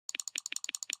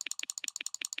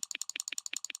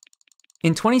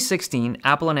In 2016,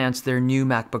 Apple announced their new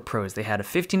MacBook Pros. They had a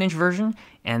 15-inch version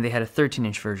and they had a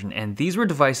 13-inch version, and these were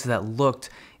devices that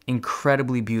looked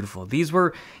incredibly beautiful. These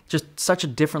were just such a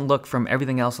different look from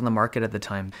everything else on the market at the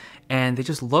time, and they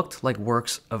just looked like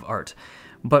works of art.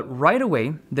 But right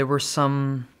away, there were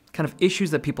some kind of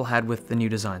issues that people had with the new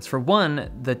designs. For one,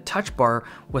 the touch bar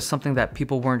was something that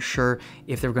people weren't sure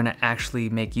if they were going to actually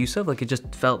make use of. Like, it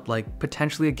just felt like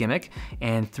potentially a gimmick,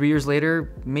 and 3 years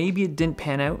later, maybe it didn't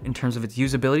pan out in terms of its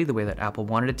usability the way that Apple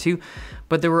wanted it to.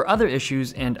 But there were other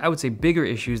issues, and I would say bigger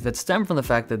issues, that stem from the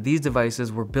fact that these devices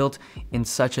were built in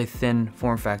such a thin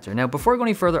form factor. Now, before I go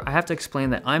any further, I have to explain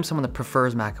that I'm someone that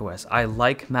prefers macOS. I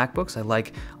like MacBooks, I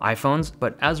like iPhones,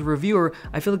 but as a reviewer,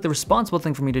 I feel like the responsible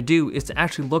thing for me to do is to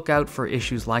actually look out for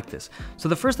issues like this. So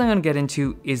the first thing I'm gonna get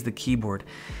into is the keyboard.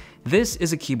 This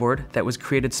is a keyboard that was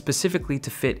created specifically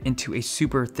to fit into a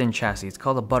super thin chassis. It's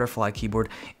called a butterfly keyboard,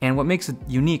 and what makes it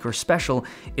unique or special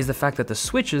is the fact that the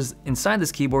switches inside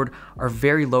this keyboard are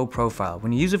very low profile.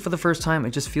 When you use it for the first time,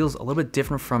 it just feels a little bit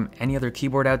different from any other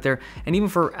keyboard out there, and even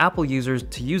for Apple users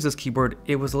to use this keyboard,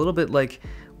 it was a little bit like,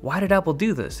 why did Apple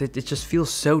do this? It just feels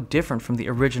so different from the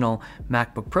original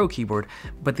MacBook Pro keyboard.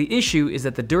 But the issue is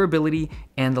that the durability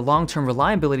and the long-term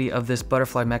reliability of this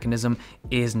butterfly mechanism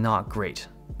is not great.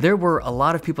 There were a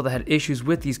lot of people that had issues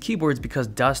with these keyboards because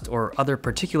dust or other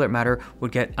particulate matter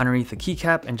would get underneath the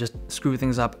keycap and just screw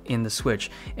things up in the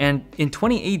switch. And in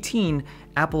 2018,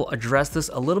 Apple addressed this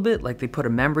a little bit, like they put a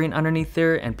membrane underneath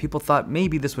there, and people thought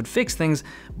maybe this would fix things,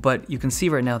 but you can see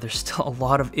right now there's still a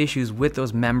lot of issues with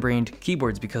those membraned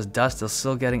keyboards because dust is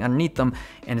still getting underneath them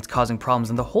and it's causing problems.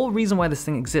 And the whole reason why this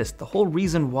thing exists, the whole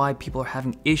reason why people are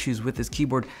having issues with this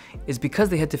keyboard is because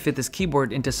they had to fit this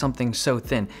keyboard into something so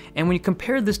thin. And when you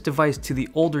compare this device to the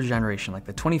older generation, like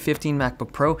the 2015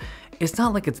 MacBook Pro, it's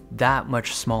not like it's that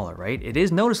much smaller, right? It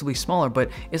is noticeably smaller, but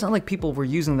it's not like people were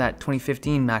using that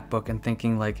 2015 MacBook and thinking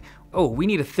like, oh, we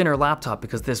need a thinner laptop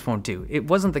because this won't do. It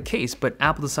wasn't the case, but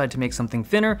Apple decided to make something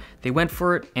thinner, they went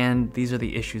for it, and these are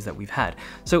the issues that we've had.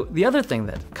 So the other thing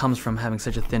that comes from having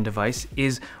such a thin device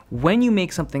is when you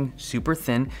make something super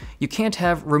thin, you can't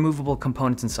have removable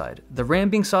components inside. The RAM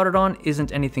being soldered on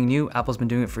isn't anything new. Apple's been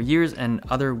doing it for years, and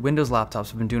other Windows laptops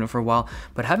have been doing it for a while,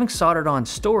 but having soldered on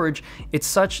storage, it's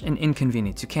such an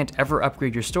inconvenience. You can't ever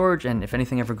upgrade your storage, and if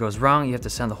anything ever goes wrong, you have to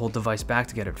send the whole device back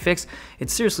to get it fixed.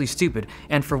 It's seriously stupid,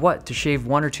 and for what? To shave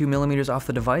 1 or 2 millimeters off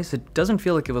the device? It doesn't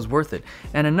feel like it was worth it.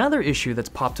 And another issue that's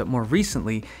popped up more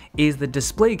recently is the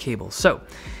display cable. So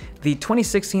the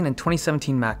 2016 and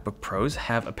 2017 MacBook Pros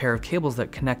have a pair of cables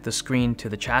that connect the screen to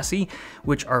the chassis,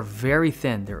 which are very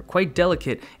thin. They're quite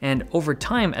delicate, and over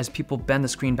time, as people bend the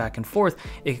screen back and forth,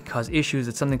 it can cause issues.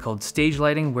 It's something called stage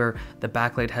lighting, where the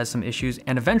backlight has some issues,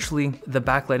 and eventually the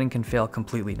backlighting can fail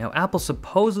completely. Now, Apple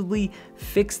supposedly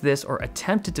fixed this, or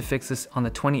attempted to fix this, on the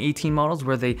 2018 models,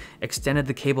 where they extended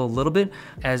the cable a little bit,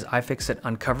 as iFixit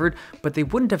uncovered, but they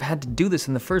wouldn't have had to do this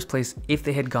in the first place if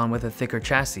they had gone with a thicker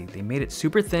chassis. They made it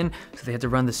super thin, so they had to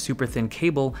run this super thin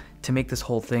cable to make this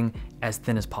whole thing as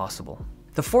thin as possible.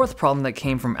 The fourth problem that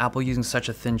came from Apple using such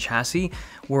a thin chassis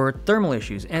were thermal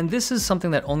issues, and this is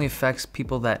something that only affects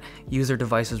people that use their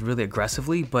devices really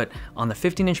aggressively, but on the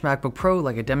 15-inch MacBook Pro,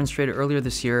 like I demonstrated earlier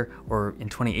this year, or in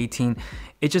 2018,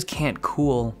 it just can't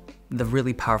cool the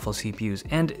really powerful CPUs.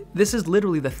 And this is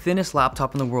literally the thinnest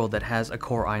laptop in the world that has a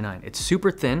Core i9. It's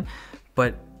super thin,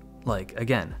 but like,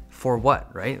 again, for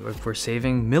what, right? We're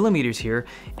saving millimeters here,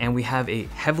 and we have a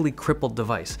heavily crippled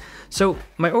device. So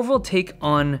my overall take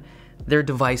on their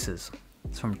devices,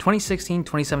 it's from 2016,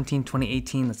 2017,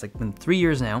 2018, that's like been 3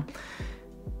 years now.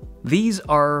 These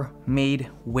are made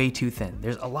way too thin.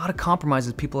 There's a lot of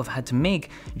compromises people have had to make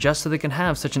just so they can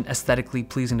have such an aesthetically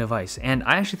pleasing device. And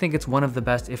I actually think it's one of the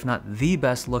best, if not the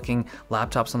best looking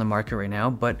laptops on the market right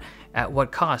now, but at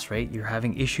what cost, right? You're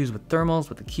having issues with thermals,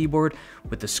 with the keyboard,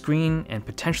 with the screen, and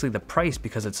potentially the price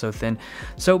because it's so thin.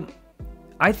 So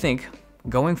I think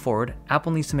going forward,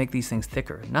 Apple needs to make these things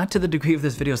thicker. Not to the degree of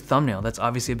this video's thumbnail, that's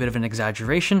obviously a bit of an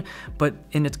exaggeration, but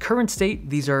in its current state,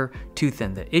 these are too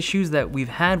thin. The issues that we've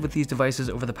had with these devices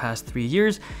over the past 3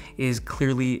 years is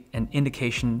clearly an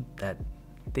indication that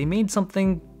they made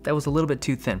something that was a little bit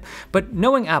too thin. But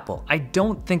knowing Apple, I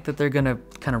don't think that they're gonna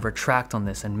kind of retract on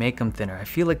this and make them thinner. I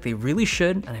feel like they really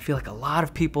should, and I feel like a lot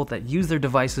of people that use their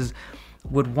devices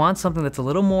would want something that's a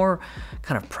little more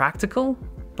kind of practical.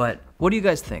 But what do you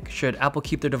guys think? Should Apple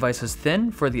keep their devices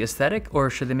thin for the aesthetic, or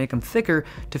should they make them thicker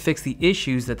to fix the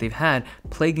issues that they've had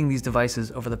plaguing these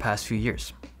devices over the past few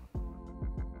years?